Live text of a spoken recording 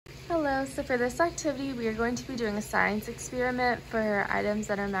Hello, so for this activity, we are going to be doing a science experiment for items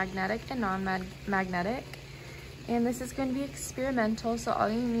that are magnetic and non-magnetic. And this is going to be experimental, so all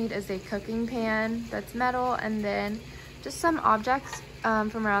you need is a cooking pan that's metal and then just some objects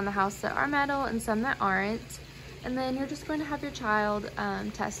from around the house that are metal and some that aren't. And then you're just going to have your child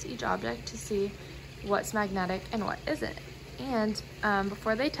test each object to see what's magnetic and what isn't. And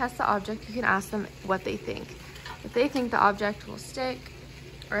before they test the object, you can ask them what they think. If they think the object will stick,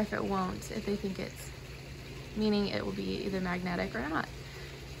 or if it won't, if they think it's, meaning it will be either magnetic or not.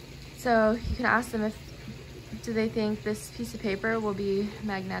 So you can ask them do they think this piece of paper will be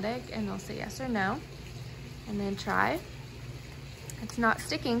magnetic, and they'll say yes or no. And then try. It's not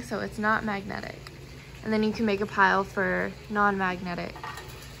sticking, so it's not magnetic. And then you can make a pile for non-magnetic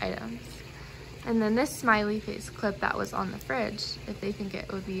items. And then this smiley face clip that was on the fridge, if they think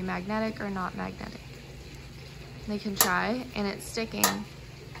it would be magnetic or not magnetic. They can try, and it's sticking.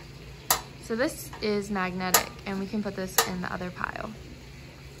 So this is magnetic, and we can put this in the other pile.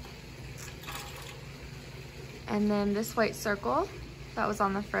 And then this white circle that was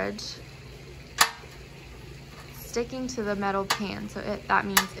on the fridge, sticking to the metal pan, so that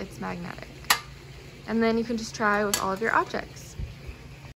means it's magnetic. And then you can just try with all of your objects.